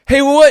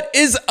Hey, what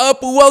is up?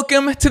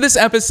 Welcome to this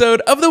episode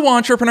of the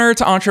Wantrepreneur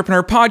to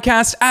Entrepreneur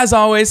podcast. As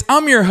always,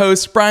 I'm your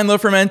host, Brian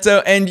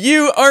Lofermento, and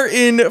you are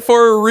in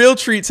for a real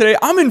treat today.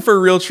 I'm in for a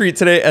real treat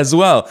today as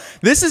well.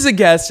 This is a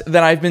guest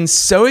that I've been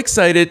so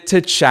excited to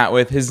chat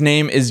with. His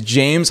name is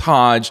Jaimz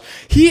Hodge.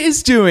 He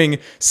is doing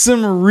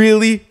some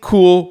really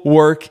cool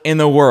work in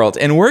the world,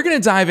 and we're going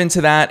to dive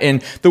into that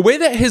and the way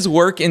that his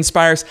work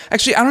inspires.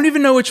 Actually, I don't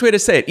even know which way to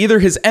say it. Either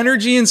his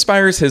energy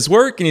inspires his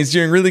work and he's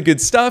doing really good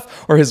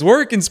stuff, or his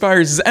work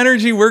inspires his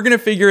energy. We're going to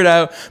figure it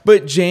out.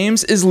 But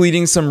Jaimz is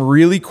leading some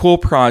really cool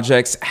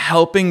projects,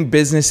 helping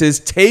businesses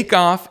take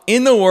off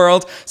in the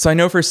world. So I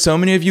know for so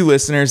many of you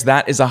listeners,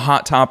 that is a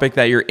hot topic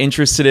that you're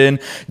interested in.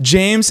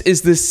 Jaimz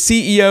is the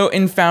CEO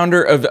and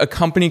founder of a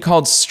company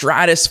called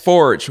Stratus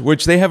Forge,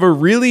 which they have a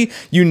really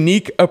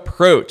unique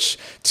approach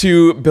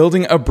to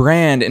building a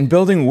brand and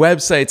building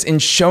websites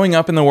and showing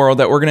up in the world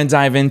that we're going to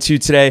dive into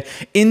today.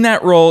 In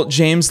that role,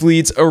 Jaimz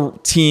leads a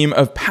team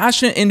of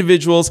passionate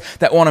individuals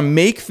that want to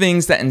make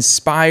things that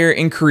inspire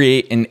and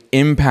create an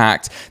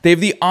impact. They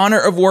have the honor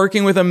of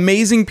working with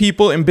amazing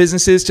people and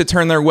businesses to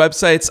turn their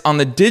websites on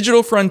the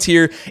digital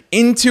frontier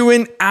into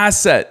an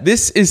asset.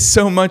 This is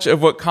so much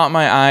of what caught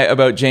my eye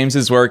about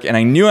Jaimz's work, and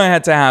I knew I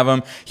had to have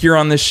him here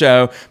on the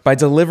show by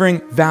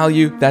delivering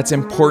value that's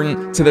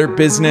important to their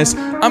business.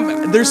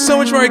 There's so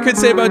much more I could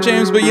say about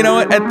Jaimz, but you know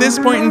what? At this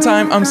point in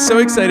time, I'm so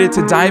excited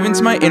to dive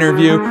into my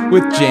interview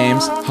with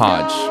Jaimz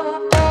Hodge.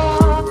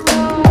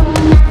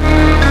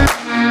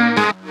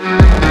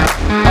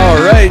 All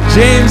right,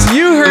 Jaimz,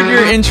 you heard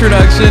your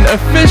introduction.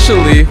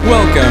 Officially,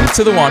 welcome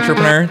to the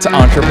Wantrepreneur to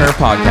Entrepreneur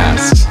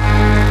podcast.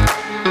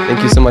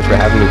 Thank you so much for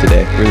having me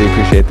today. Really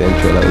appreciate the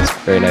intro. That was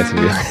very nice of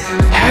you.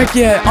 Heck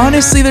yeah.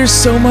 Honestly, there's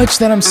so much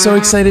that I'm so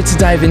excited to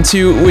dive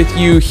into with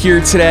you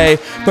here today.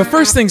 But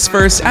first things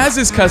first, as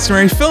is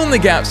customary, fill in the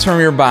gaps from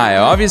your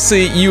bio.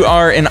 Obviously, you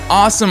are an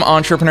awesome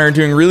entrepreneur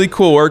doing really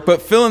cool work,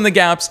 but fill in the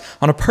gaps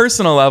on a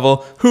personal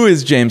level. Who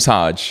is Jaimz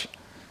Hodge?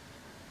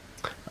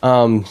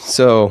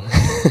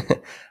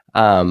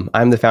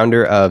 I'm the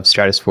founder of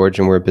Stratus Forge,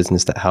 and we're a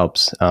business that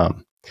helps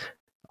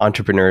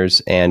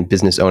entrepreneurs and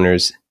business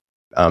owners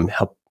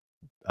help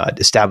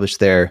establish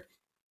their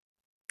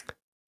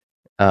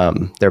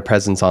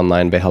presence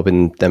online by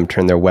helping them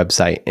turn their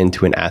website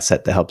into an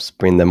asset that helps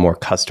bring them more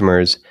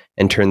customers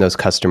and turn those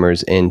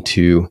customers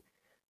into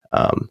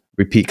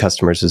repeat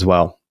customers as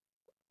well.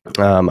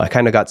 I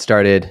kind of got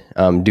started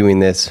doing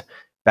this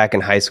back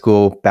in high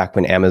school, back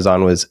when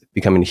Amazon was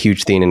becoming a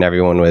huge thing and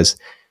everyone was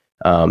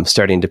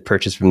starting to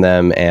purchase from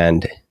them,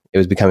 and it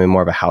was becoming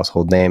more of a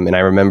household name. And I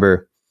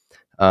remember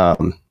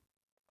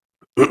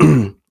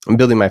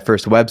building my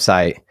first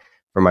website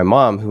for my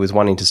mom, who was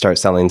wanting to start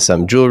selling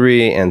some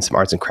jewelry and some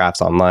arts and crafts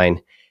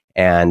online.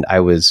 And I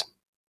was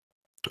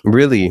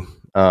really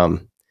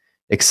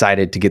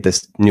excited to get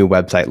this new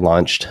website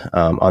launched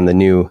on the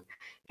new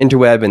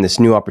interweb and this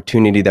new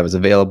opportunity that was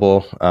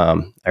available.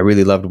 I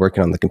really loved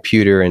working on the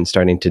computer and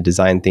starting to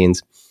design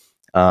things.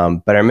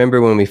 But I remember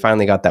when we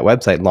finally got that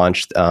website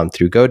launched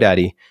through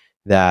GoDaddy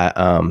that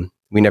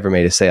we never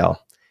made a sale.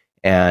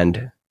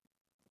 And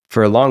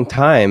for a long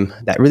time,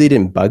 that really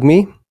didn't bug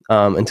me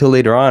until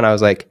later on.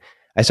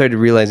 I started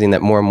realizing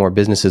that more and more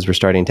businesses were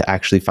starting to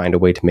actually find a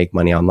way to make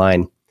money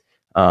online.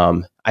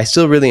 I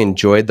still really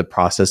enjoyed the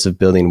process of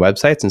building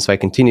websites, and so I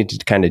continued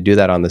to kind of do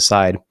that on the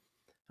side.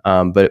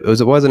 But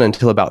it wasn't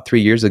until about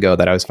 3 years ago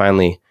that I was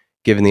finally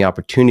given the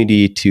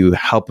opportunity to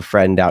help a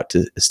friend out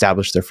to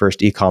establish their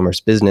first e-commerce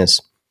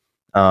business.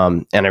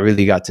 And I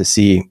really got to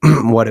see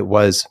what it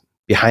was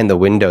behind the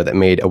window that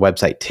made a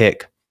website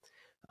tick,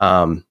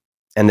 and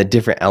the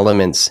different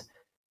elements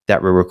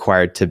that were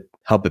required to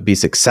help it be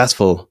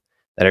successful,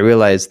 that I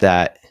realized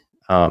that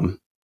I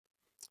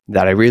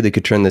really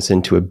could turn this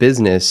into a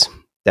business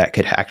that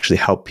could actually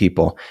help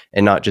people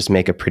and not just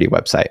make a pretty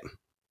website.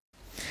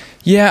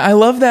 Yeah, I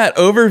love that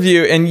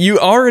overview. And you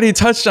already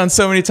touched on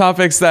so many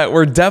topics that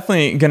we're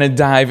definitely going to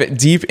dive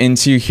deep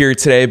into here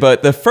today.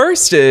 But the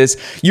first is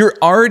you're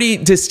already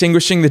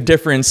distinguishing the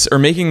difference or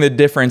making the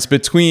difference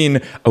between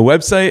a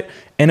website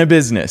and a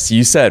business.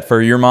 You said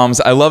for your mom's,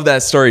 I love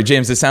that story,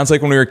 Jaimz. It sounds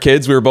like when we were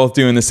kids, we were both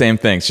doing the same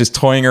things, just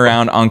toying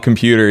around on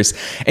computers.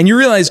 And you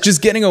realize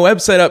just getting a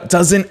website up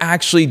doesn't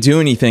actually do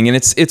anything. And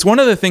it's one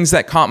of the things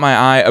that caught my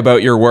eye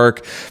about your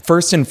work.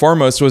 First and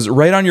foremost was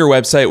right on your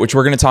website, which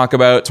we're going to talk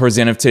about towards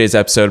the end of today's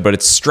episode, but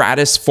it's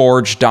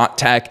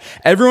stratusforge.tech.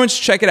 Everyone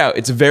should check it out.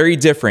 It's very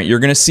different. You're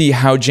going to see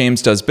how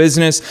Jaimz does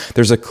business.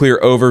 There's a clear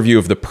overview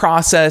of the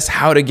process,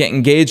 how to get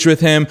engaged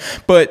with him.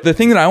 But the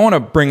thing that I want to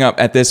bring up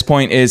at this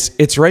point is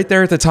it's right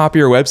there at the top of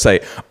your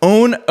website.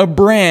 Own a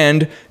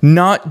brand,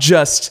 not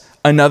just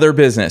another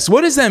business.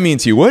 What does that mean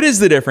to you? What is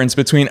the difference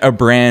between a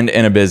brand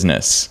and a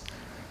business?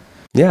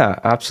 Yeah,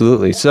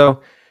 absolutely.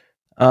 So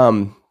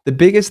the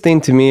biggest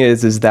thing to me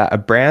is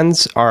that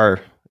brands are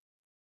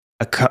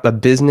a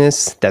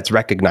business that's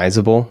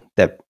recognizable,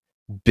 that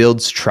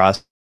builds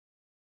trust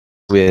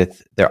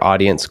with their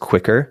audience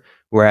quicker,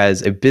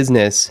 whereas a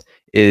business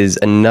is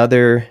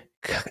another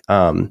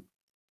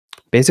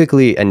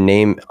basically a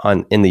name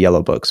in the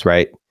yellow books,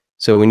 right?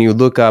 So when you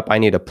look up, I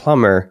need a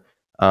plumber,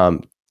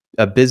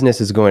 a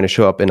business is going to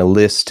show up in a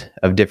list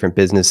of different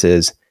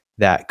businesses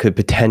that could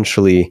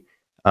potentially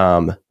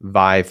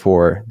vie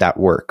for that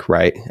work,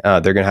 right?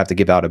 They're going to have to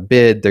give out a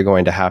bid. They're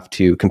going to have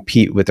to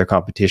compete with their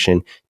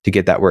competition to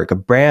get that work. A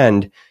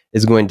brand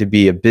is going to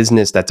be a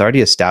business that's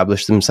already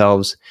established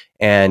themselves.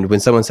 And when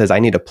someone says, I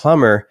need a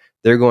plumber,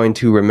 they're going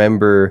to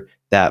remember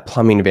that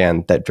plumbing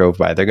van that drove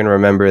by. They're going to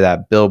remember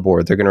that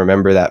billboard. They're going to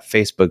remember that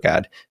Facebook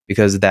ad,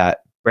 because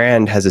that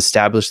brand has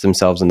established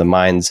themselves in the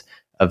minds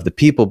of the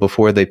people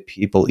before the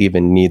people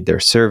even need their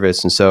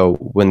service. And so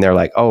when they're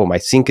like, oh, my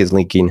sink is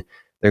leaking,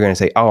 they're going to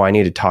say, oh, I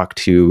need to talk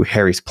to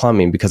Harry's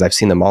Plumbing because I've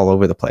seen them all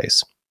over the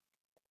place.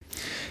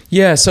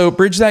 Yeah, so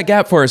bridge that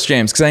gap for us,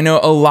 James, because I know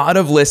a lot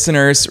of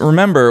listeners,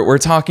 remember, we're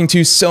talking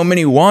to so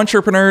many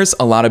entrepreneurs,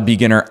 a lot of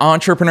beginner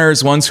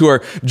entrepreneurs, ones who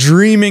are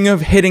dreaming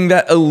of hitting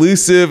that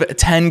elusive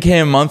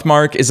 10K a month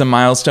mark is a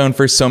milestone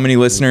for so many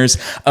listeners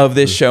of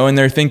this show. And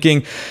they're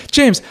thinking,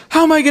 James,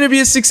 how am I going to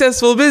be a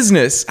successful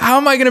business? How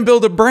am I going to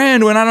build a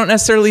brand when I don't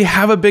necessarily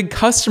have a big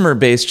customer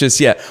base just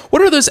yet?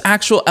 What are those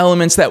actual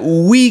elements that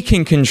we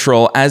can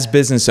control as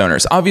business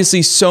owners?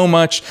 Obviously, so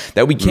much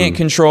that we can't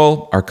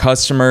control: our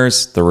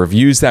customers, the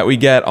reviews that we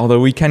get,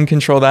 although we can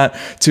control that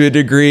to a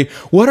degree.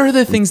 What are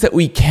the things that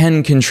we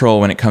can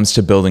control when it comes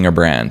to building a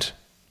brand?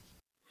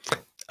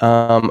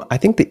 I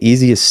think the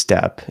easiest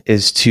step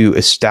is to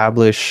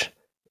establish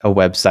a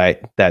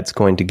website that's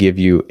going to give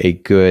you a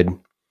good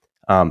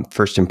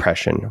first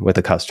impression with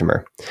a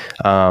customer.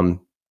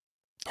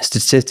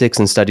 Statistics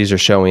and studies are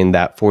showing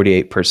that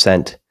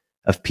 48%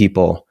 of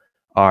people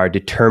are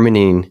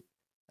determining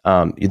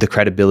the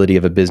credibility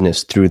of a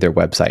business through their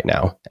website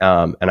now.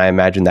 And I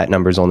imagine that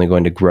number is only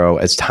going to grow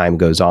as time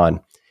goes on.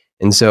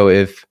 And so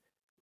if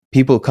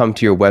people come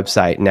to your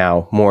website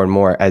now more and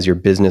more as your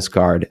business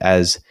card,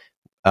 as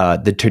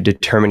the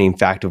determining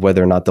fact of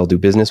whether or not they'll do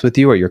business with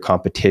you or your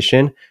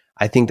competition,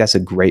 I think that's a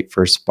great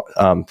first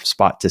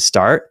spot to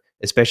start,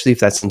 especially if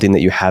that's something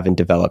that you haven't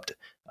developed.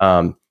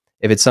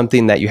 If it's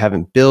something that you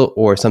haven't built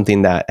or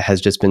something that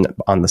has just been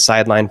on the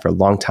sideline for a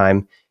long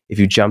time, if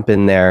you jump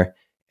in there,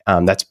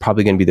 that's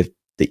probably going to be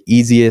the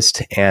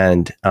easiest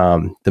and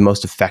the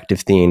most effective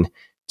thing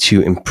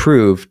to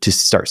improve to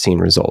start seeing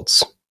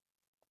results.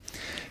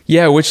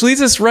 Yeah, which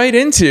leads us right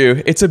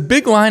into, it's a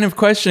big line of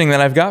questioning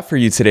that I've got for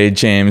you today,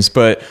 James,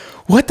 but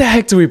what the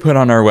heck do we put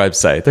on our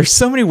website? There's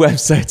so many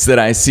websites that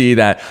I see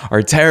that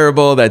are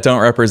terrible, that don't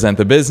represent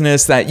the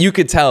business, that you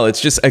could tell it's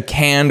just a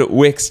canned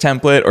Wix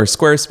template or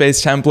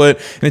Squarespace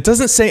template, and it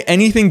doesn't say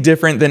anything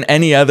different than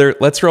any other,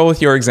 let's roll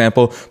with your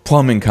example,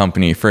 plumbing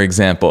company, for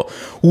example.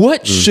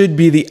 What should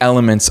be the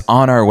elements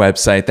on our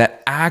website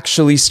that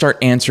actually start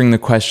answering the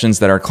questions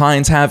that our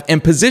clients have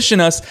and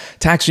position us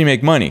to actually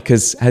make money?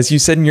 Because as you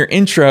said in your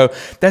intro,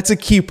 that's a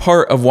key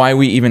part of why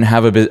we even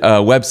have a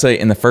website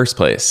in the first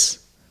place.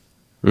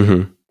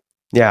 Mm-hmm.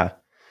 Yeah.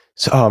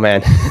 So, oh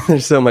man,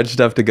 there's so much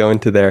stuff to go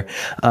into there.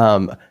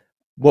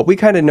 What we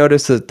kind of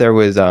noticed that there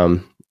was,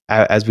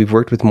 as we've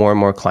worked with more and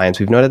more clients,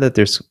 we've noted that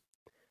there's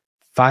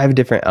 5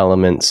 different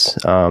elements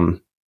that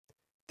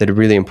are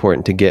really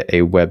important to get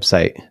a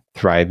website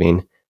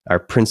thriving, our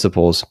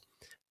principles.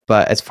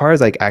 But as far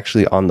as like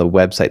actually on the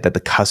website that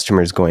the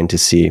customer is going to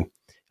see,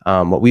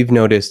 what we've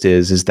noticed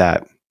is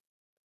that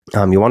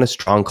you want a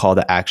strong call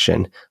to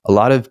action. A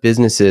lot of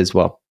businesses,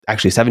 well,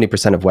 actually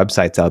 70% of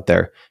websites out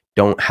there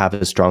don't have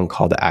a strong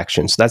call to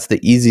action. So that's the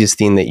easiest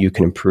thing that you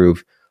can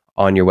improve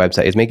on your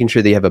website, is making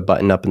sure that you have a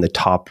button up in the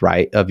top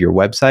right of your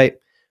website,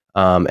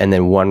 and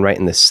then one right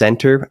in the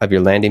center of your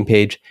landing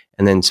page,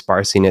 and then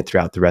sparsing it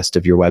throughout the rest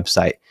of your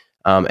website.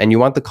 And you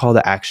want the call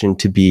to action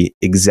to be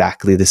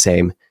exactly the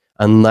same,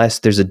 unless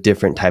there's a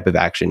different type of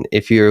action.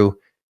 If you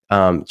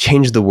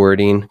change the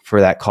wording for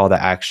that call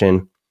to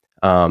action,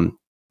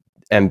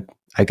 and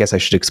I guess I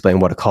should explain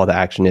what a call to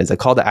action is. A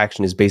call to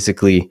action is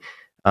basically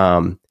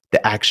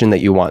the action that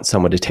you want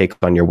someone to take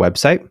on your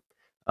website.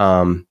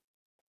 And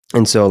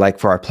so like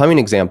for our plumbing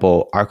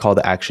example, our call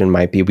to action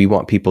might be, we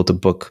want people to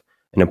book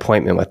an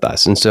appointment with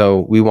us. And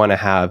so we want to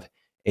have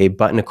a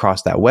button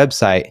across that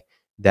website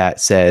that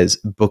says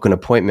book an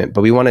appointment,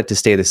 but we want it to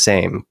stay the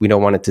same. We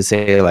don't want it to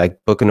say like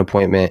book an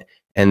appointment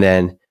and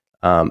then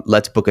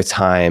let's book a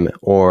time,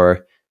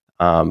 or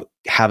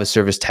have a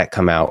service tech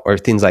come out, or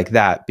things like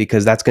that,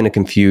 because that's going to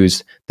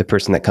confuse the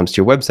person that comes to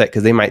your website,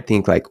 because they might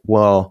think like,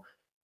 well,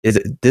 is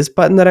it this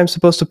button that I'm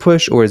supposed to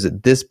push, or is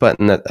it this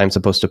button that I'm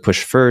supposed to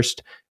push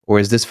first, or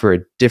is this for a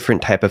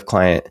different type of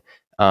client?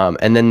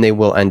 And then they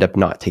will end up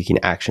not taking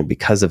action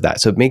because of that.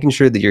 So making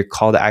sure that your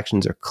call to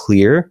actions are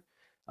clear.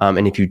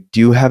 And if you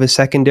do have a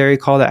secondary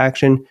call to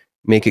action,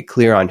 make it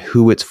clear on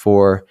who it's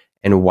for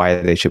and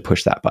why they should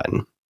push that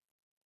button.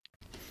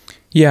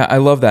 Yeah, I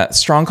love that.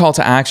 Strong call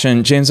to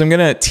action. James, I'm going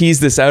to tease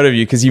this out of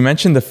you because you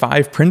mentioned the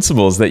 5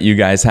 principles that you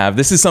guys have.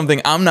 This is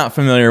something I'm not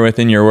familiar with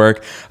in your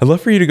work. I'd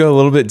love for you to go a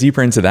little bit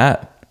deeper into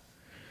that.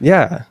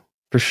 Yeah,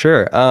 for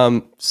sure.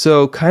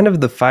 So kind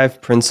of the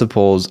 5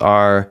 principles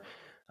are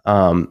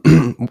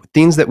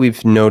things that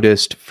we've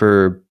noticed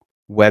for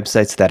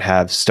websites that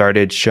have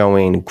started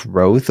showing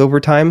growth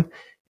over time.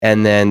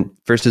 and then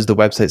versus the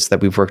websites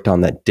that we've worked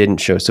on that didn't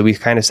show. So we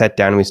kind of sat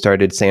down and we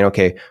started saying,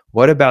 okay,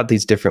 what about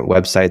these different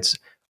websites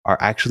are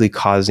actually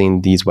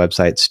causing these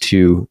websites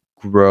to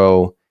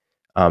grow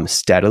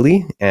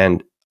steadily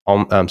and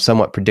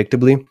somewhat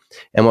predictably?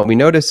 And what we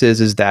noticed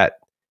is that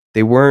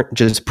they weren't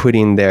just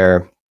putting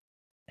their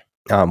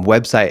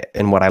website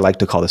in what I like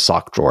to call the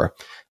sock drawer.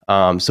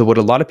 So what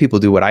a lot of people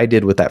do, what I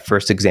did with that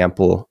first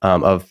example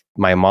of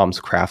my mom's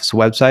crafts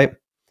website,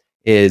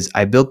 is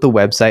I built the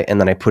website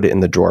and then I put it in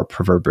the drawer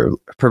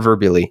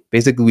proverbially.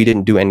 Basically, we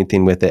didn't do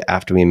anything with it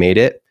after we made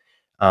it.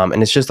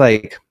 And it's just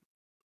like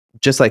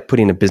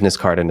putting a business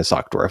card in a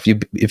sock drawer.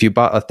 If you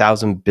bought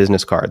 1,000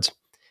 business cards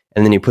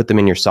and then you put them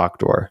in your sock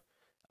drawer,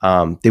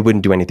 they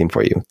wouldn't do anything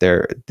for you.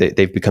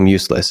 They've become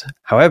useless.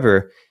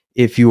 However,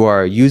 if you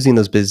are using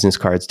those business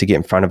cards to get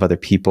in front of other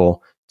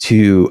people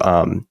to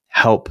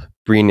help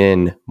bring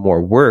in more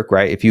work,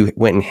 right? If you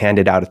went and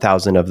handed out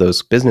 1,000 of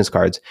those business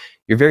cards,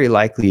 you're very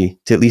likely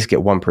to at least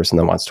get one person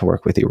that wants to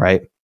work with you,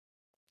 right?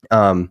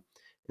 And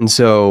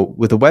so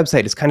with a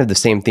website, it's kind of the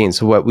same thing.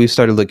 So what we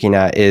started looking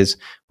at is,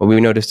 what we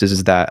noticed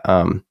is that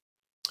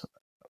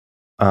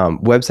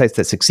websites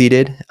that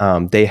succeeded,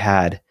 they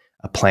had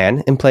a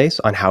plan in place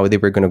on how they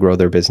were going to grow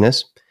their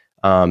business.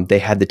 They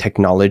had the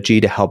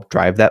technology to help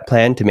drive that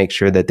plan to make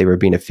sure that they were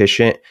being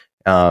efficient,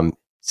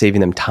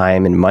 saving them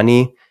time and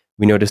money.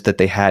 We noticed that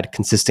they had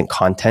consistent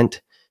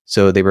content.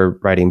 So they were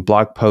writing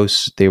blog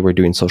posts, they were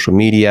doing social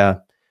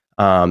media.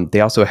 They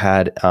also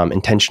had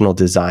intentional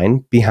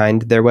design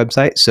behind their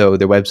website. So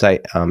their website,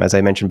 as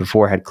I mentioned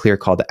before, had clear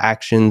call to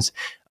actions.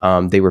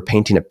 They were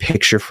painting a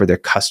picture for their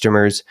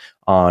customers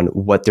on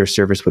what their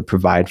service would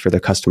provide for their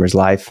customer's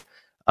life.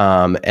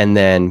 And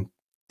then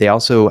they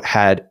also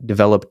had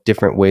developed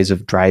different ways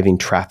of driving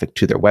traffic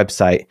to their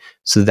website.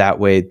 So that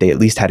way they at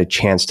least had a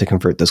chance to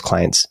convert those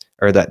clients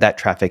or that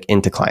traffic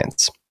into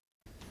clients.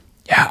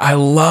 Yeah, I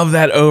love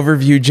that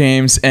overview,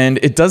 Jaimz. And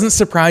it doesn't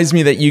surprise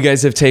me that you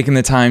guys have taken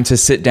the time to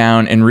sit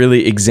down and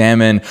really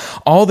examine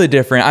all the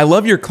different, I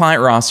love your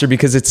client roster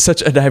because it's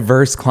such a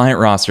diverse client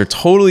roster,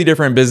 totally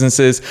different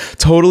businesses,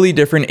 totally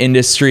different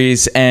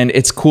industries. And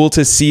it's cool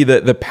to see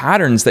the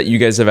patterns that you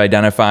guys have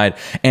identified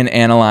and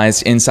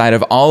analyzed inside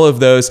of all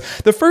of those.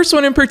 The first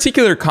one in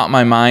particular caught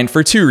my mind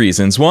for two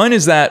reasons. One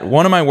is that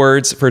one of my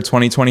words for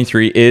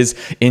 2023 is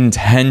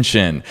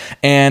intention.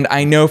 And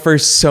I know for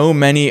so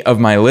many of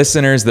my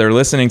listeners, they're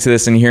listening to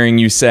this and hearing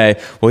you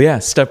say, well, yeah,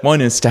 step one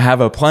is to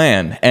have a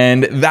plan.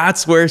 And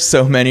that's where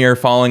so many are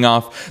falling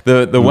off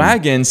the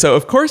wagon. So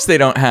of course they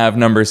don't have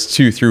numbers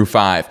 2 through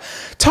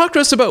 5. Talk to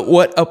us about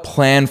what a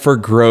plan for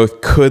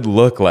growth could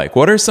look like.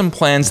 What are some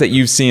plans that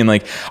you've seen?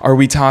 Like, are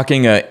we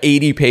talking a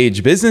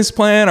 80-page business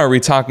plan? Are we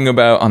talking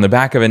about on the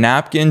back of a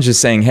napkin, just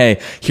saying, hey,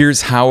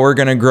 here's how we're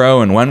going to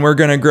grow and when we're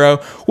going to grow?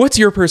 What's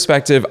your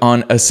perspective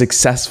on a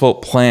successful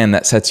plan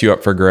that sets you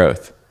up for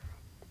growth?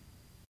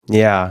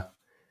 Yeah,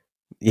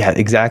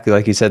 exactly.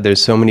 Like you said,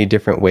 there's so many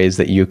different ways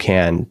that you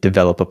can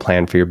develop a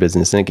plan for your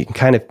business, and it can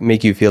kind of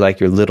make you feel like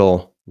you're a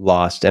little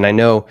lost. And I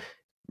know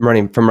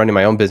running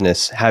my own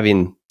business,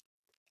 having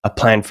a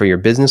plan for your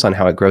business on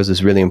how it grows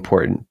is really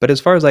important. But as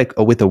far as like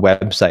with a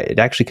website, it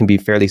actually can be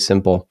fairly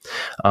simple.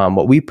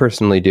 What we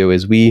personally do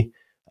is we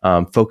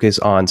focus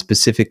on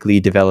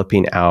specifically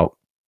developing out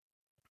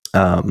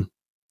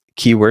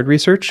keyword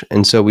research.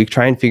 And so we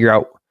try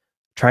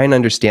and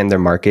understand their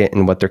market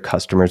and what their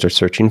customers are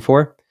searching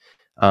for.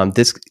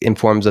 This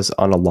informs us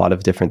on a lot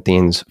of different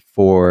things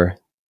for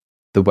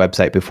the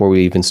website before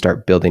we even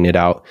start building it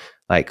out.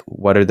 Like,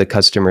 what are the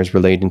customers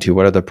relating to?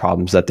 What are the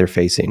problems that they're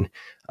facing?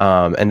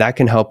 And that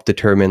can help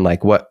determine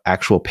like what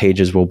actual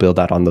pages we'll build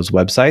out on those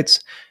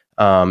websites.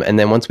 And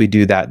then once we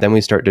do that, then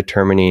we start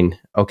determining,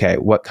 okay,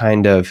 what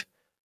kind of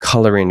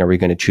coloring are we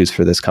going to choose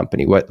for this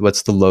company?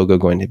 What's the logo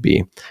going to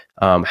be?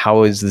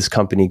 How is this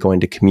company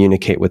going to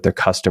communicate with their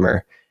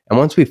customer? And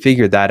once we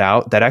figure that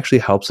out, that actually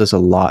helps us a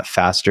lot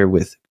faster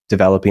with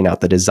developing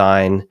out the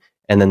design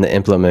and then the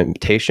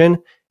implementation.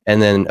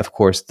 And then, of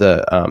course,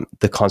 the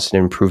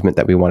constant improvement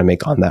that we want to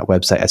make on that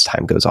website as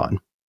time goes on.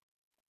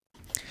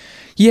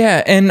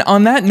 Yeah, and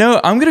on that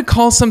note, I'm going to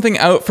call something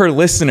out for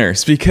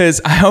listeners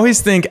because I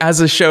always think as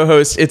a show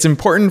host, it's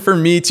important for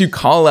me to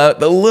call out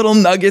the little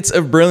nuggets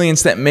of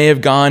brilliance that may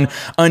have gone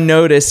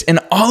unnoticed. And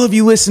all of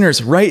you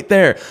listeners right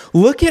there,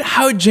 look at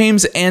how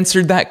Jaimz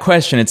answered that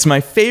question. It's my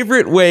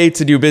favorite way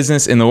to do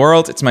business in the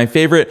world. It's my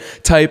favorite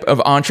type of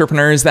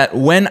entrepreneur is that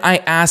when I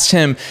asked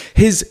him,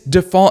 his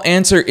default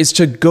answer is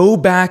to go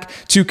back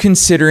to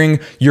considering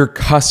your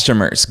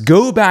customers.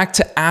 Go back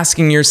to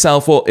asking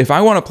yourself, well, if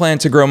I want to plan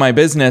to grow my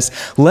business,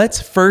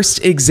 let's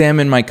first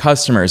examine my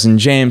customers. And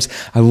Jaimz,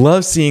 I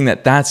love seeing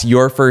that that's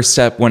your first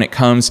step when it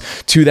comes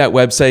to that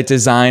website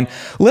design.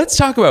 Let's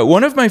talk about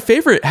one of my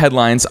favorite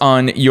headlines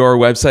on your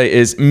website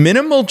is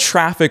minimal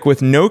traffic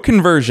with no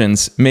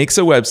conversions makes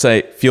a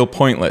website feel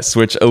pointless,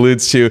 which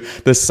alludes to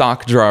the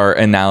sock drawer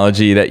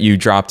analogy that you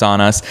dropped on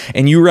us.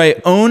 And you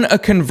write, own a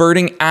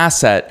converting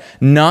asset,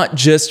 not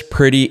just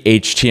pretty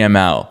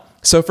HTML.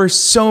 So for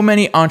so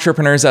many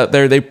entrepreneurs out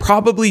there, they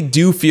probably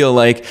do feel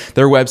like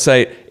their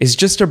website is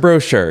just a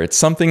brochure. It's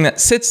something that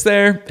sits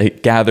there,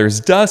 it gathers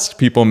dust,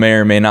 people may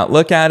or may not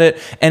look at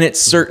it, and it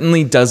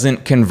certainly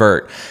doesn't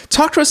convert.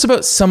 Talk to us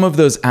about some of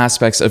those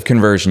aspects of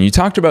conversion. You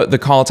talked about the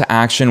call to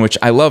action, which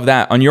I love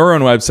that. On your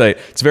own website,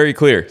 it's very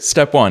clear.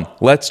 Step 1,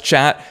 let's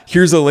chat.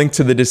 Here's a link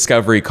to the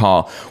discovery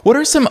call. What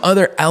are some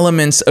other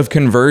elements of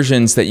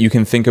conversions that you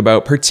can think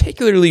about,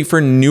 particularly for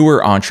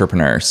newer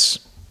entrepreneurs?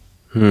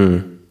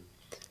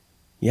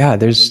 Yeah,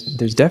 there's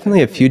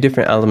definitely a few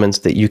different elements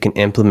that you can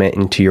implement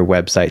into your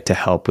website to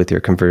help with your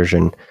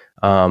conversion.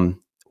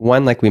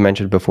 One, like we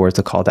mentioned before, is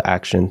the call to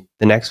action.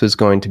 The next was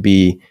going to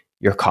be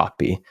your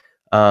copy.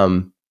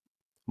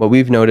 What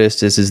we've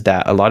noticed is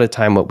that a lot of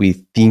time what we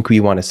think we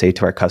want to say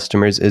to our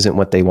customers isn't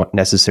what they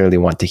necessarily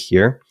want to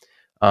hear.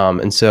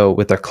 And so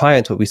with our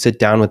clients, what we sit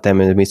down with them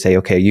and we say,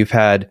 okay, you've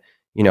had,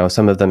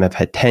 some of them have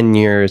had 10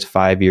 years,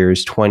 5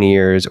 years, 20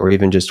 years, or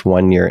even just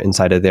 1 year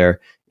inside of their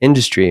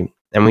industry.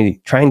 And we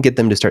try and get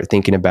them to start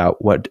thinking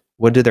about what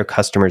do their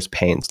customers'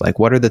 pains like?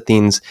 What are the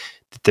things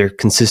that they're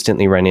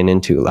consistently running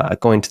into?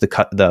 Going to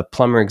the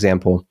plumber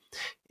example,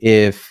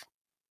 if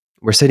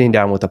we're sitting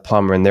down with a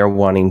plumber and they're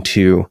wanting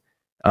to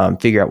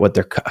figure out what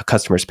their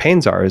customers'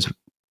 pains are, is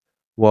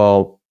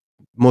well,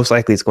 most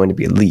likely it's going to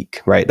be a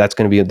leak, right? That's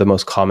going to be the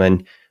most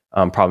common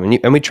problem.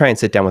 And we try and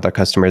sit down with our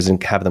customers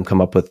and have them come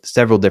up with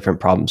several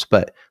different problems.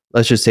 But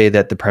let's just say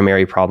that the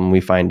primary problem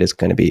we find is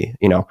going to be,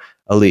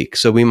 a leak.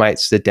 So we might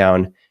sit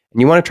down. And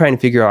you want to try and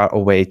figure out a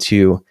way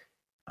to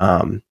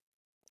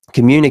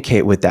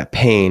communicate with that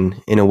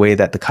pain in a way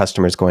that the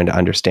customer is going to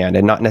understand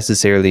and not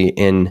necessarily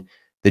in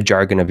the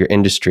jargon of your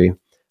industry.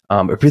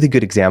 A really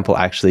good example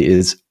actually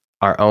is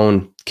our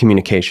own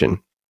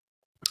communication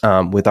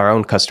with our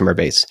own customer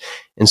base.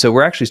 And so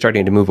we're actually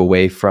starting to move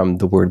away from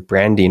the word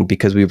branding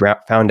because we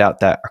found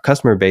out that our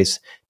customer base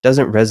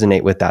doesn't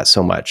resonate with that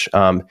so much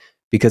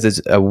because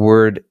it's a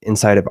word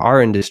inside of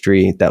our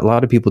industry that a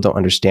lot of people don't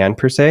understand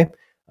per se.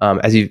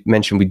 As you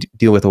mentioned, we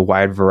deal with a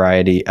wide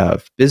variety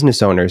of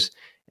business owners,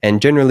 and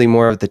generally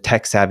more of the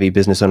tech-savvy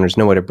business owners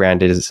know what a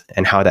brand is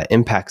and how that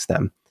impacts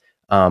them.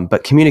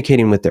 But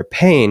communicating with their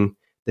pain,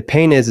 the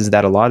pain is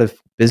that a lot of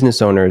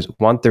business owners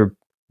want their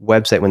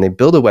website, when they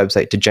build a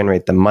website, to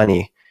generate the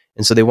money.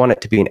 And so they want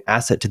it to be an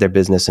asset to their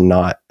business and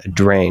not a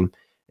drain.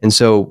 And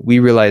so we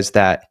realized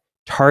that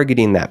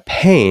targeting that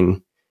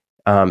pain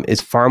is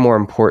far more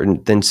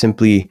important than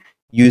simply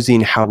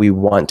using how we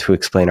want to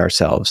explain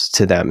ourselves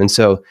to them. And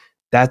so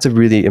that's a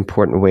really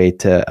important way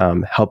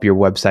to help your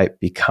website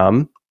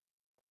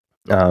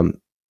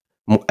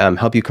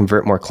help you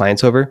convert more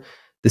clients over.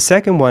 The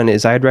second one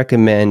is I'd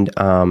recommend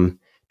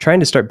trying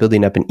to start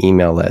building up an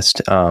email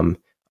list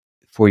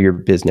for your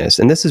business.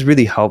 And this is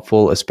really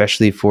helpful,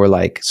 especially for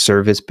like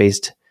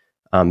service-based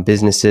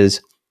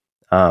businesses,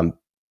 and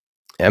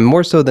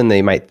more so than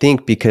they might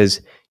think,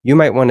 because you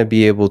might want to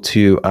be able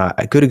to,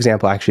 a good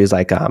example actually is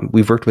like,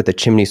 we've worked with a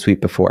chimney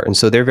sweep before, and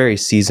so they're very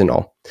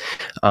seasonal.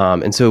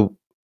 And so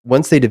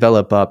once they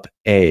develop up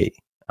an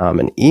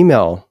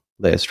email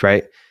list,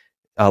 right,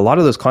 a lot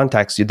of those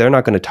contacts they're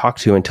not going to talk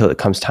to until it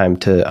comes time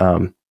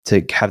to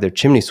have their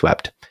chimney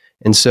swept.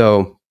 And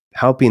so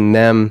helping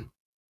them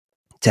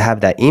to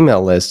have that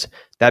email list,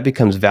 that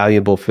becomes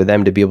valuable for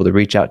them to be able to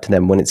reach out to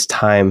them when it's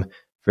time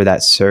for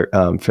that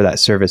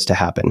service to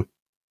happen.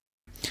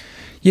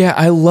 Yeah,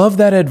 I love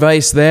that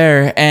advice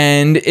there.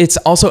 And it's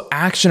also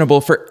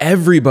actionable for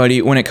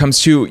everybody when it comes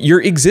to your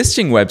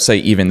existing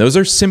website even. Those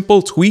are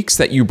simple tweaks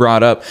that you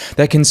brought up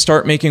that can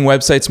start making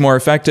websites more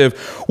effective.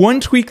 One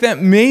tweak that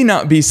may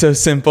not be so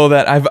simple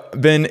that I've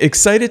been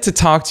excited to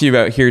talk to you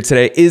about here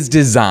today is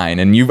design.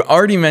 And you've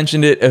already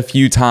mentioned it a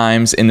few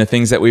times in the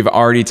things that we've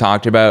already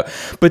talked about.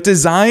 But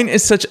design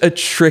is such a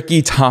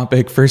tricky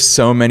topic for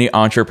so many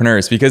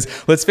entrepreneurs because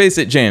let's face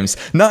it, James,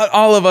 not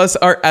all of us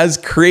are as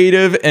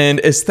creative and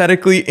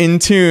aesthetically in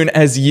tune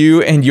as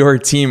you and your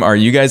team are.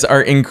 You guys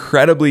are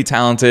incredibly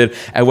talented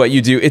at what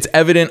you do. It's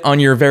evident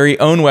on your very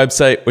own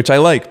website, which I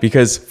like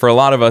because for a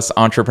lot of us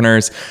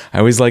entrepreneurs, I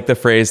always like the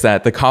phrase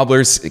that the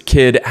cobbler's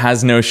kid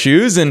has no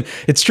shoes. And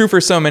it's true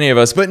for so many of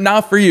us, but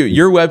not for you.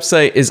 Your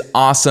website is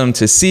awesome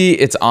to see.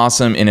 It's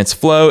awesome in its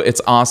flow. It's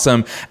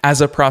awesome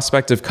as a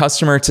prospective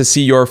customer to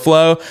see your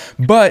flow.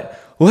 But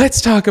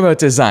let's talk about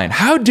design.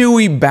 How do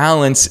we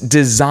balance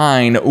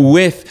design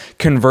with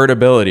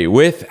convertibility,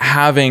 with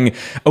having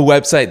a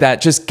website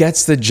that just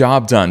gets the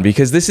job done?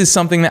 Because this is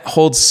something that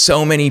holds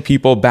so many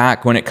people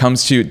back when it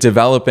comes to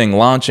developing,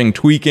 launching,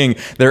 tweaking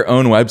their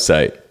own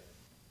website.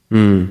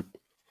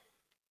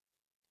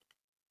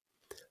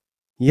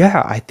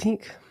 Yeah, I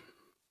think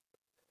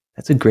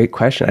that's a great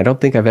question. I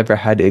don't think I've ever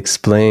had to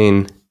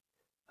explain,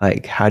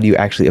 like, how do you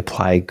actually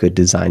apply good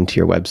design to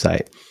your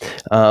website?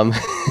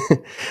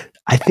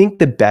 I think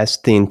the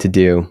best thing to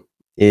do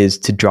is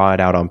to draw it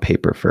out on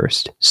paper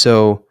first.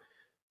 So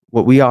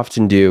what we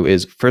often do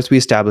is first we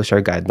establish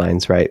our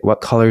guidelines, right? What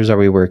colors are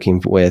we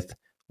working with?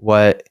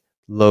 What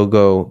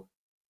logo?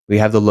 We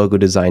have the logo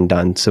design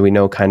done, so we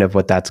know kind of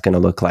what that's going to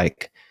look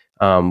like.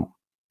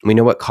 We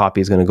know what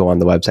copy is going to go on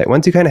the website.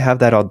 Once you kind of have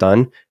that all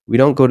done, we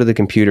don't go to the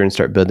computer and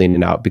start building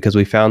it out, because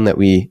we found that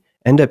we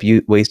end up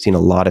wasting a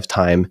lot of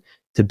time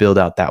to build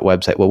out that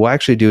website. What we'll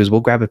actually do is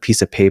we'll grab a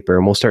piece of paper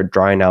and we'll start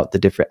drawing out the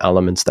different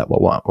elements that we'll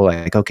want. We're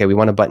like, okay, we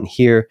want a button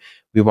here.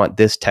 We want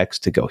this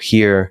text to go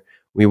here.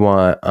 We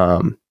want,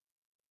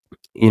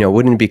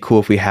 wouldn't it be cool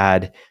if we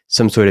had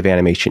some sort of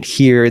animation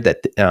here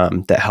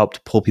that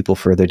helped pull people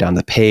further down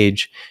the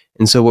page?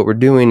 And so what we're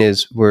doing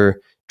is we're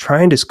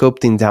trying to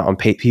scope things out on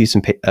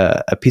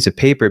a piece of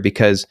paper,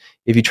 because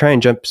if you try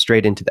and jump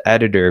straight into the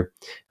editor,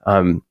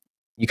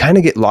 you kind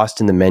of get lost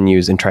in the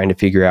menus and trying to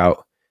figure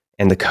out,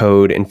 and the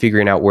code, and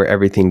figuring out where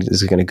everything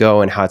is going to go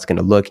and how it's going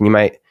to look. And you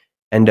might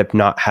end up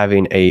not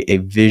having a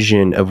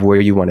vision of where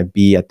you want to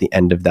be at the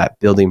end of that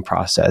building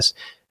process.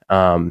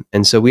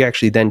 And so we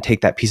actually then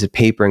take that piece of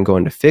paper and go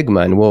into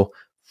Figma, and we'll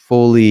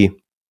fully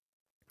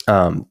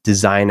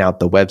design out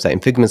the website.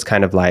 And Figma is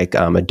kind of like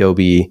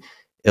Adobe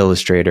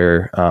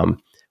Illustrator,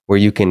 where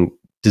you can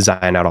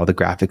design out all the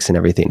graphics and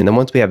everything. And then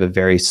once we have a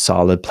very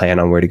solid plan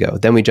on where to go,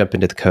 then we jump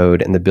into the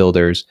code and the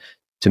builders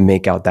to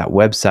make out that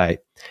website.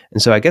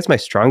 And so I guess my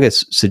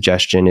strongest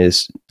suggestion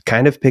is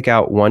kind of pick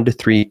out 1 to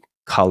 3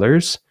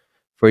 colors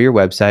for your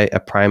website, a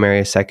primary,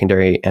 a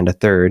secondary, and a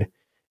third,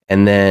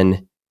 and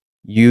then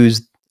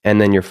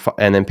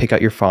pick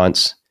out your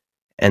fonts,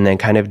 and then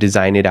kind of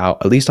design it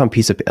out, at least on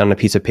a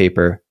piece of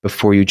paper,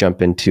 before you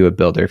jump into a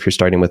builder, if you're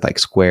starting with like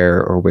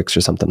Square or Wix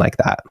or something like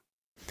that.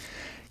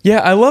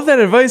 Yeah, I love that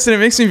advice, and it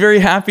makes me very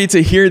happy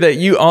to hear that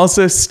you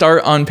also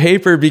start on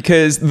paper,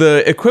 because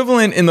the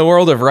equivalent in the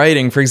world of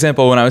writing, for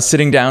example, when I was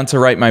sitting down to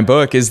write my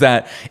book, is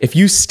that if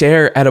you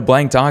stare at a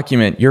blank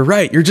document, you're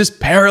right, you're just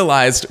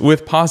paralyzed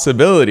with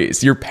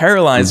possibilities. You're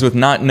paralyzed with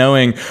not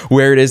knowing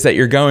where it is that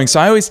you're going. So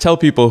I always tell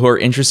people who are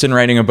interested in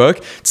writing a book,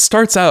 it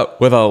starts out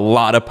with a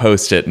lot of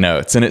Post-it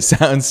notes, and it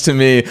sounds to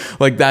me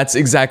like that's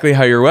exactly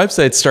how your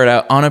websites start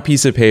out, on a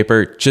piece of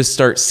paper. Just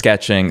start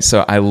sketching.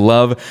 So I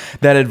love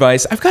that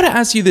advice. I've got to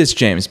ask you this,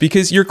 Jaimz,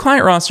 because your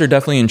client roster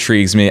definitely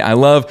intrigues me. I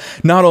love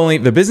not only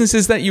the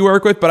businesses that you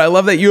work with, but I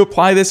love that you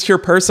apply this to your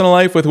personal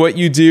life with what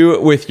you do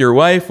with your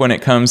wife when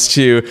it comes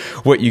to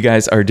what you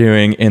guys are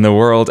doing in the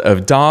world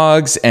of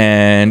dogs.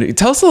 And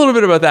tell us a little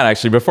bit about that,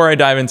 actually, before I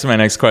dive into my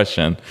next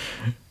question.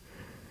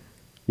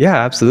 Yeah,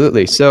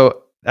 absolutely.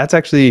 So that's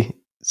actually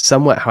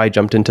somewhat how I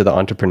jumped into the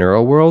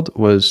entrepreneurial world,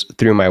 was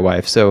through my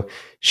wife. So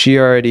she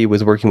already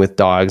was working with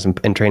dogs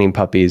and training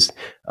puppies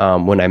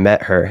when I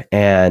met her,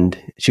 and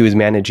she was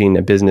managing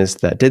a business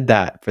that did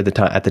that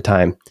at the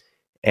time.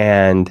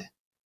 And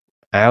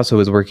I also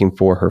was working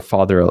for her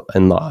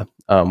father-in-law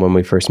when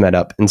we first met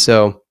up. And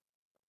so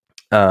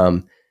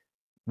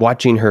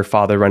watching her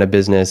father run a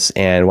business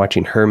and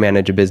watching her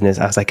manage a business,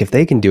 I was like, if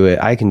they can do it,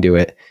 I can do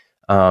it.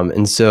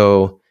 And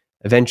so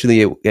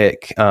eventually,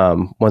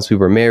 once we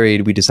were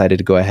married, we decided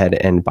to go ahead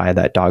and buy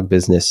that dog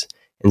business.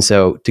 And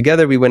so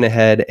together we went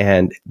ahead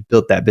and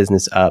built that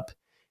business up,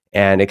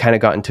 and it kind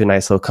of got into a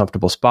nice little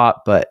comfortable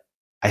spot, but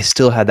I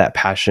still had that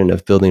passion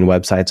of building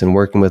websites and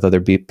working with other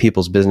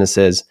people's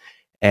businesses.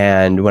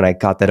 And when I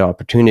got that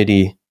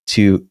opportunity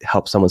to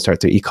help someone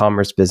start their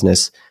e-commerce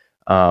business,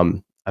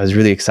 I was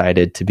really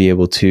excited to be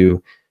able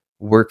to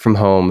work from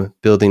home,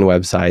 building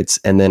websites,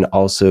 and then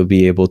also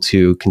be able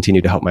to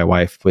continue to help my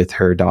wife with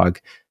her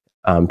dog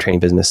training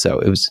business. So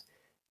it was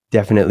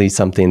definitely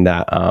something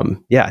that,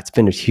 it's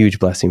been a huge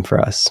blessing for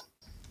us.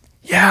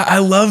 Yeah, I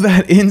love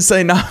that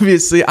insight. And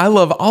obviously, I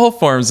love all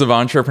forms of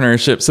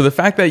entrepreneurship. So the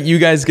fact that you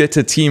guys get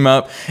to team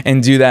up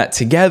and do that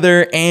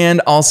together,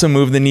 and also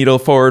move the needle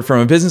forward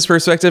from a business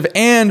perspective,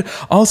 and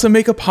also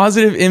make a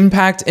positive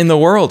impact in the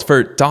world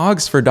for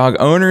dogs, for dog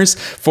owners,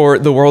 for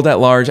the world at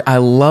large. I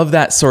love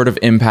that sort of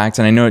impact.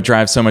 And I know it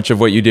drives so much of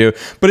what you do,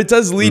 but it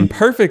does lead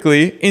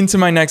perfectly into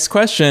my next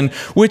question,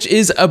 which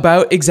is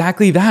about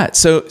exactly that.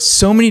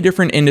 So many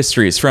different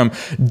industries, from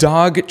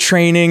dog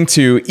training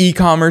to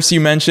e-commerce, you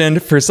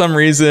mentioned. For some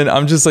reason,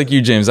 I'm just like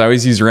you, Jaimz. I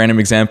always use random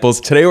examples.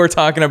 Today, we're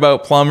talking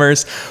about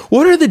plumbers.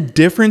 What are the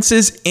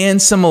differences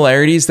and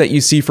similarities that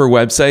you see for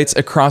websites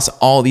across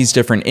all these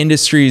different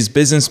industries,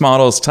 business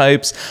models,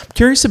 types? I'm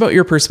curious about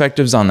your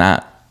perspectives on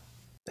that.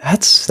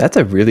 That's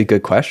a really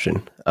good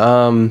question.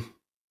 With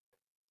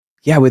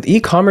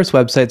e-commerce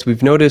websites,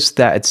 we've noticed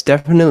that it's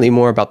definitely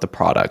more about the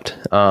product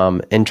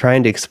and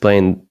trying to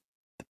explain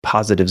the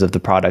positives of the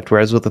product.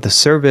 Whereas with the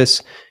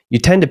service, you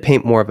tend to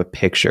paint more of a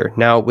picture.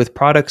 Now, with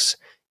products,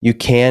 you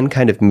can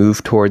kind of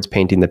move towards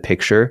painting the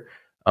picture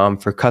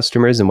for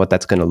customers and what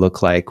that's going to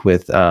look like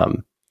with,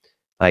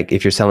 like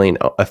if you're selling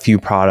a few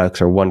products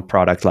or one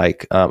product.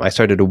 Like I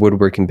started a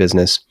woodworking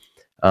business.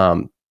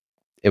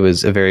 It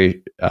was a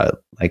very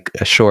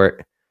a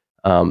short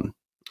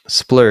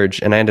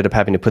splurge, and I ended up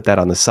having to put that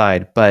on the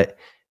side. But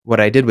what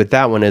I did with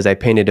that one is I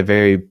painted a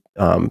very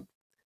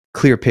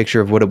clear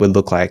picture of what it would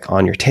look like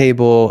on your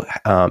table,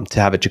 to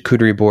have a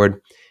charcuterie board.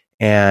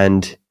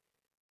 And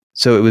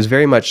so it was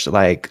very much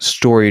like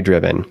story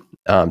driven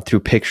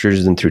through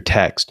pictures and through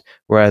text.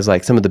 Whereas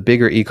like some of the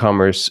bigger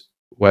e-commerce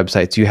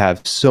websites, you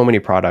have so many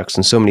products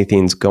and so many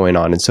things going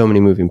on and so many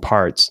moving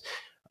parts.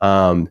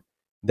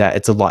 that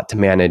it's a lot to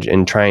manage,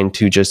 and trying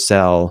to just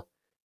sell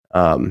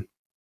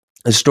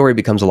a story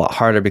becomes a lot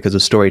harder because a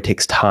story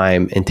takes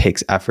time and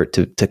takes effort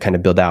to kind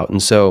of build out.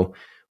 And so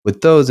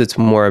with those, it's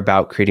more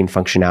about creating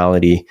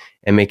functionality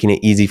and making it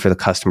easy for the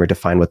customer to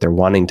find what they're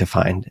wanting to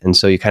find. And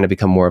so you kind of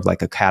become more of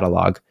like a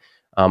catalog.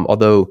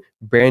 Although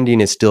branding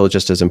is still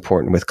just as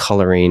important with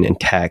coloring and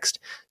text.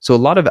 So a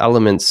lot of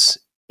elements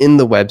in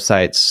the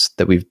websites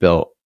that we've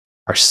built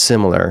are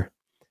similar.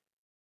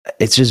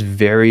 It's just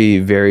very,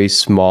 very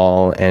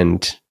small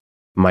and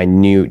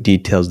minute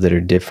details that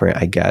are different,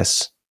 I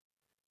guess.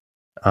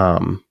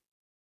 I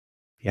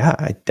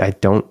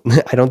don't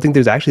I don't think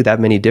there's actually that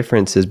many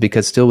differences,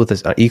 because still with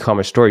this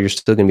e-commerce store, you're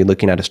still going to be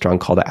looking at a strong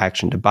call to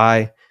action to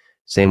buy.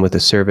 Same with the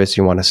service,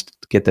 you want to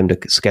get them to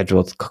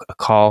schedule a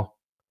call.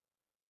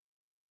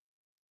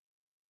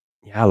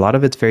 Yeah, a lot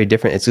of it's very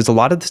different. It's just a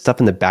lot of the stuff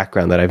in the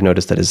background that I've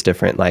noticed that is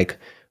different, like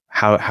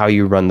how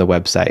you run the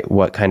website,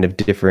 what kind of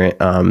different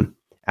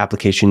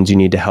applications you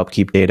need to help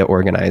keep data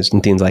organized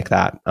and things like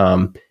that.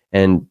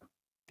 And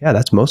yeah,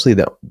 that's mostly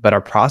but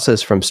our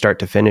process from start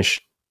to finish,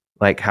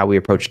 like how we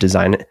approach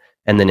design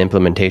and then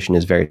implementation,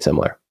 is very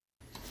similar.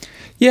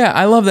 Yeah,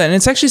 I love that. And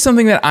it's actually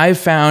something that I've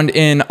found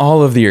in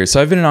all of the years.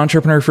 So I've been an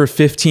entrepreneur for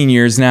 15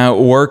 years now,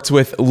 worked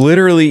with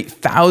literally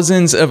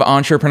thousands of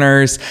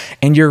entrepreneurs.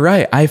 And you're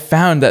right. I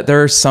found that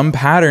there are some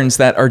patterns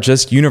that are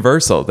just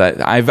universal,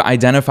 that I've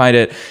identified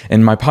it.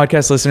 And my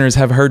podcast listeners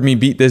have heard me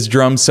beat this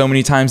drum so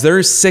many times. There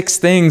are 6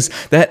 things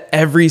that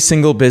every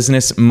single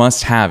business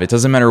must have. It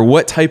doesn't matter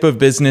what type of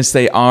business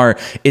they are.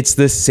 It's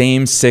the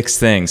same 6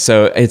 things.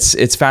 So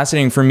it's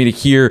fascinating for me to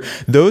hear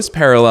those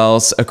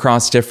parallels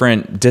across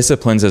different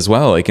disciplines as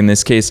well. Like in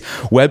this case,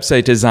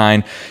 website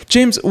design.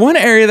 Jaimz, one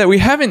area that we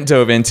haven't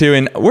dove into,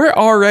 and we're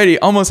already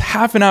almost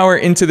half an hour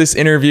into this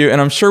interview, and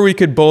I'm sure we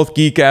could both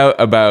geek out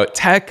about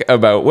tech,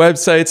 about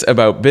websites,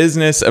 about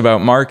business,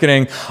 about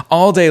marketing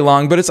all day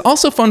long, but it's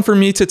also fun for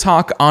me to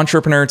talk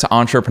entrepreneur to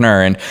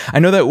entrepreneur. And I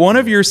know that one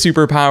of your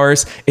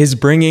superpowers is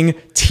bringing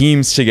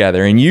teams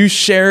together, and you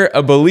share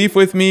a belief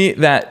with me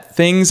that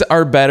things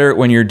are better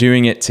when you're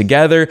doing it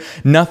together.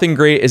 Nothing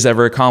great is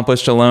ever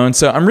accomplished alone.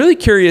 So I'm really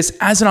curious,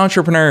 as an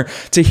entrepreneur,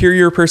 to hear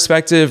your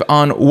perspective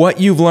on what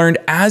you've learned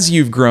as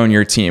you've grown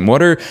your team.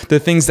 What are the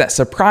things that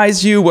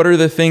surprise you? What are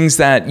the things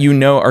that you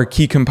know are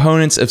key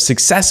components of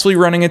successfully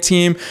running a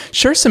team?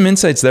 Share some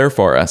insights there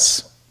for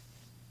us.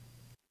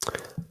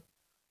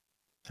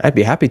 I'd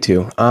be happy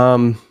to.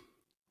 I'll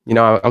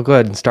go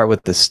ahead and start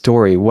with the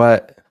story.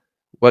 What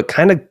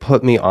kind of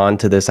put me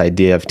onto this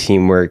idea of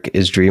teamwork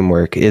is dream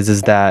work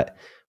is that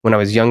when I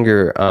was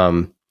younger,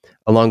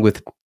 along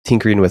with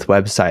tinkering with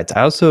websites,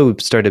 I also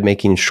started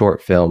making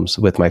short films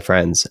with my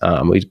friends.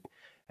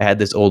 I had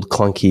this old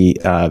clunky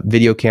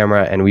video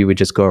camera, and we would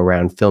just go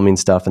around filming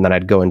stuff. And then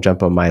I'd go and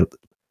jump on my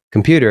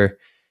computer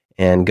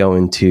and go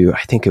into,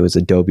 I think it was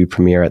Adobe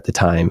Premiere at the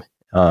time.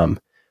 And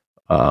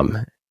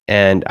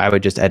I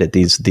would just edit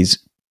these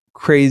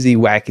crazy,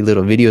 wacky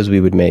little videos we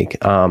would make.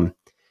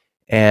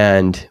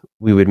 And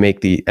we would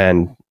make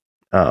and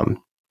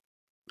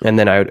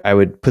then I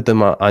would put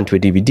them onto a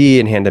DVD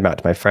and hand them out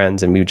to my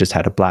friends, and we just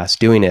had a blast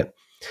doing it.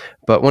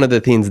 But one of the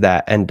things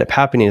that ended up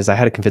happening is I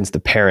had to convince the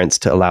parents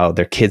to allow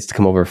their kids to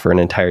come over for an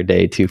entire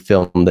day to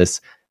film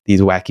these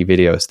wacky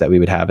videos that we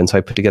would have. And so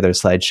I put together a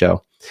slideshow.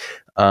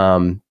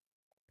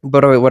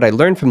 But what I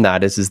learned from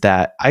that is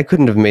that I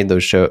couldn't have made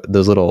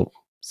those little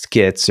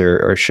skits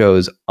or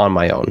shows on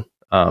my own.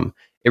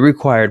 It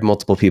required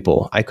multiple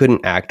people. I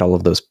couldn't act all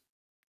of those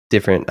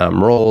different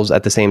roles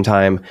at the same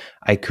time.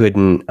 I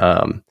couldn't,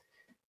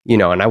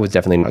 and I was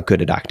definitely not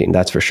good at acting,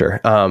 that's for sure.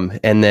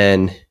 And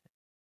then,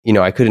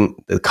 I couldn't,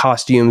 the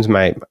costumes,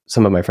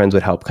 some of my friends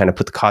would help kind of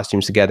put the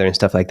costumes together and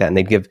stuff like that. And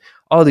they'd give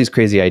all these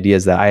crazy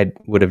ideas that I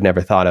would have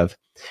never thought of.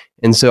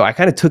 And so I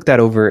kind of took that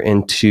over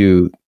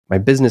into my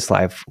business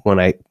life when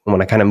I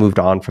kind of moved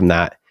on from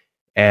that.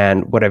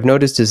 And what I've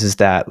noticed is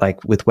that,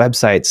 like with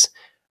websites,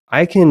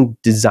 I can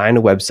design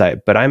a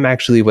website, but I'm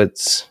actually what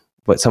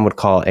some would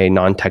call a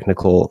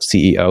non-technical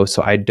CEO.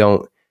 So I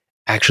don't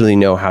actually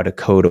know how to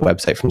code a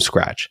website from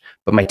scratch,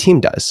 but my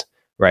team does,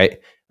 right?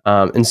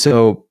 And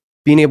so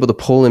being able to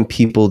pull in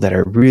people that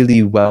are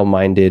really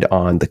well-minded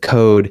on the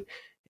code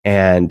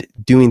and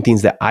doing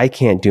things that I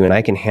can't do, and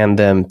I can hand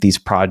them these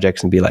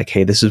projects and be like,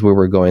 hey, this is where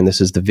we're going.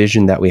 This is the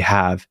vision that we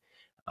have.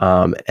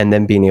 And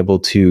then being able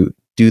to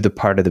do the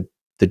part of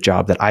the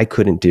job that I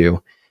couldn't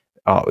do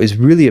is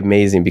really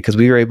amazing, because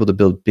we were able to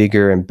build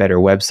bigger and better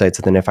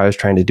websites than if I was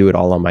trying to do it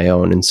all on my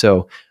own. And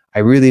so I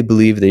really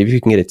believe that if you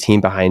can get a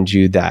team behind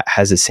you that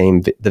has the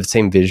same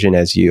vision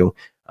as you,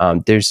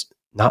 there's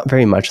not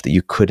very much that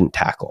you couldn't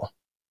tackle.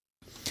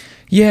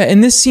 Yeah,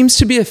 and this seems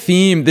to be a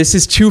theme. This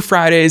is 2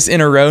 Fridays in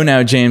a row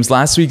now, James.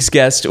 Last week's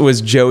guest was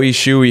Joey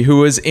Shuey, who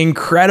was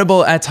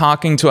incredible at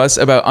talking to us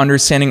about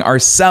understanding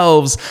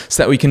ourselves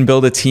so that we can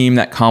build a team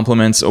that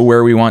complements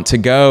where we want to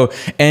go.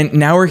 And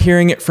now we're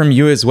hearing it from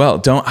you as well.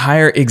 Don't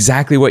hire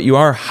exactly what you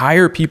are.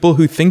 Hire people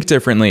who think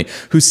differently,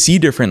 who see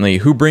differently,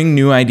 who bring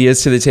new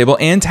ideas to the table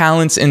and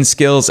talents and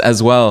skills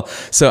as well.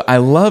 So I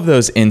love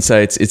those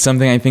insights. It's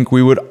something I think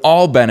we would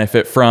all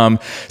benefit from.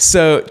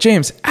 So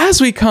James,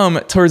 as we come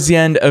towards the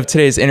end of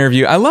today's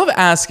interview, I love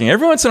asking,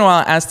 every once in a while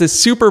I ask this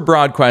super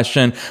broad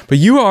question, but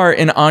you are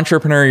an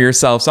entrepreneur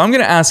yourself, so I'm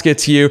going to ask it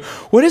to you.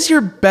 What is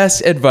your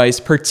best advice,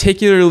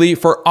 particularly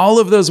for all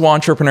of those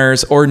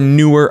entrepreneurs or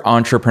newer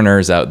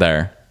entrepreneurs out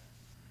there?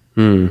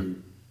 I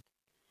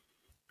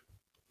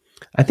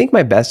think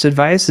my best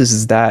advice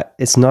is that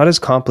it's not as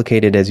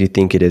complicated as you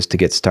think it is to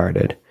get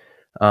started.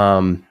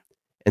 And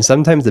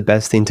sometimes the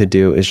best thing to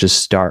do is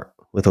just start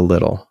with a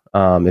little.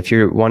 If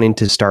you're wanting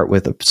to start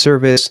with a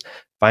service,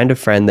 find a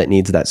friend that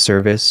needs that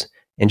service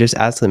and just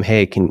ask them,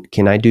 hey,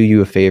 can I do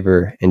you a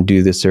favor and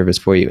do this service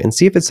for you? And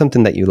see if it's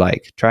something that you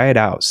like. Try it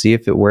out. See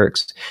if it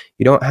works.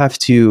 You don't have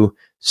to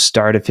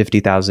start a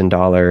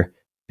 $50,000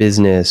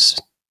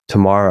 business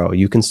tomorrow.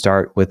 You can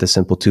start with a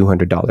simple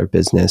 $200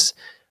 business.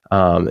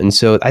 And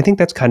so I think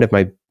that's kind of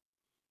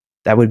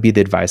that would be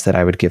the advice that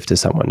I would give to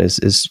someone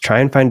is try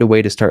and find a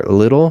way to start a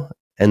little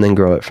and then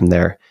grow it from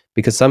there.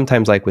 Because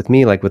sometimes, like with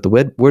me, like with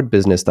the word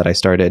business that I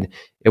started,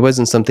 it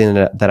wasn't something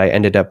that I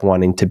ended up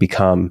wanting to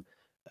become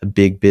a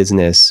big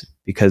business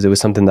because it was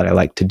something that I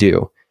like to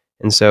do.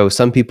 And so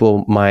some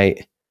people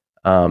might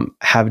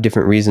have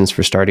different reasons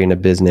for starting a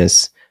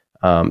business.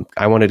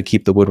 I wanted to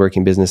keep the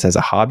woodworking business as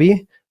a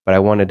hobby, but I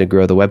wanted to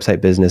grow the website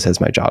business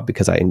as my job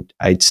because I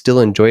still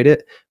enjoyed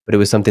it, but it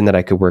was something that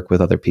I could work with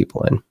other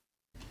people in.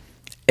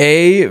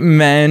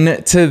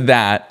 Amen to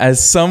that.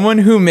 As someone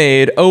who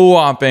made a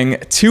whopping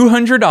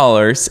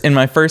 $200 in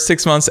my first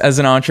 6 months as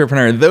an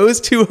entrepreneur, those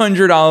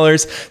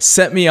 $200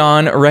 set me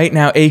on right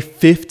now a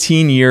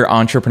 15-year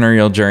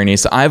entrepreneurial journey.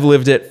 So I've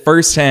lived it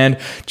firsthand.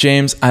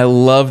 James, I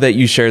love that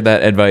you shared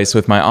that advice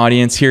with my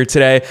audience here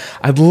today.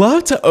 I'd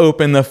love to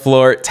open the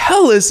floor.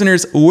 Tell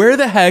listeners where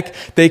the heck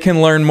they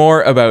can learn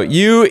more about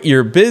you,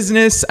 your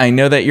business. I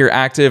know that you're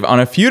active on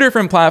a few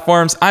different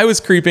platforms. I was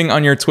creeping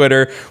on your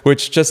Twitter,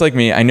 which just like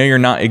me, I know you're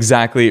not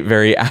exactly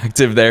very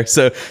active there.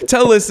 So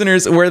tell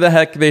listeners where the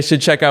heck they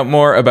should check out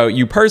more about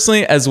you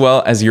personally as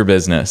well as your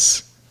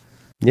business.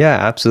 Yeah,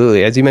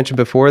 absolutely. As you mentioned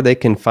before, they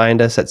can find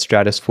us at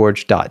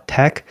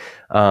stratusforge.tech.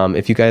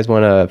 If you guys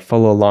want to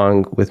follow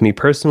along with me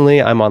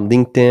personally, I'm on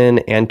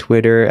LinkedIn and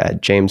Twitter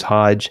at Jaimz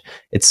Hodge.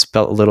 It's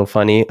spelled a little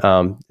funny.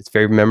 It's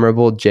very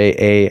memorable,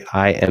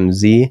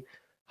 Jaimz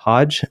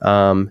Hodge.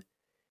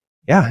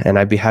 Yeah, and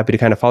I'd be happy to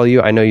kind of follow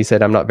you. I know you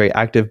said I'm not very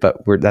active, but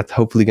that's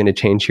hopefully going to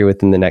change here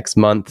within the next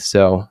month.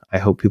 So I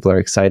hope people are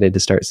excited to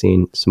start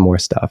seeing some more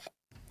stuff.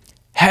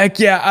 Heck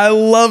yeah, I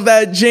love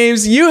that,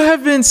 James. You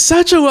have been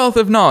such a wealth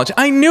of knowledge.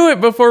 I knew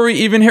it before we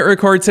even hit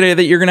record today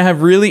that you're going to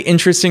have really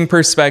interesting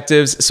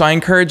perspectives. So I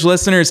encourage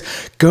listeners,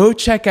 go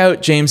check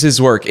out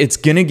James's work. It's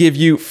going to give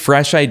you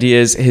fresh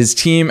ideas. His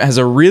team has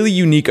a really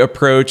unique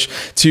approach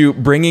to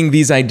bringing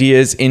these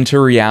ideas into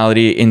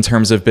reality in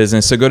terms of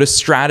business. So go to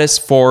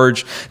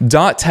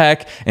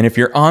stratusforge.tech. And if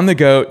you're on the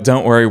go,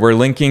 don't worry. We're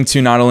linking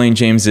to not only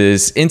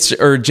James's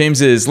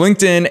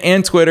LinkedIn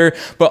and Twitter,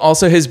 but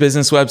also his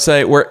business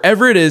website,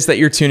 wherever it is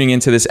that you're tuning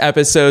into this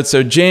episode.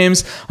 So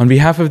James, on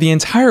behalf of the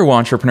entire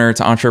Wantrepreneur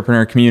to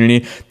Entrepreneur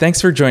community,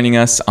 thanks for joining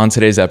us on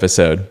today's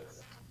episode.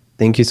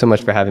 Thank you so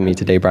much for having me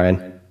today,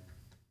 Brian.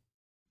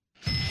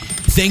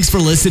 Thanks for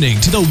listening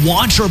to the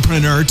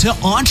Wantrepreneur to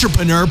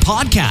Entrepreneur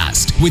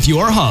podcast with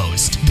your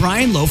host,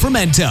 Brian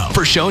Lofermento.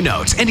 For show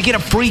notes and to get a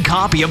free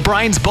copy of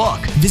Brian's book,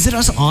 visit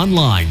us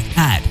online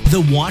at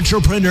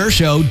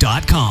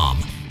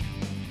thewantrepreneurshow.com.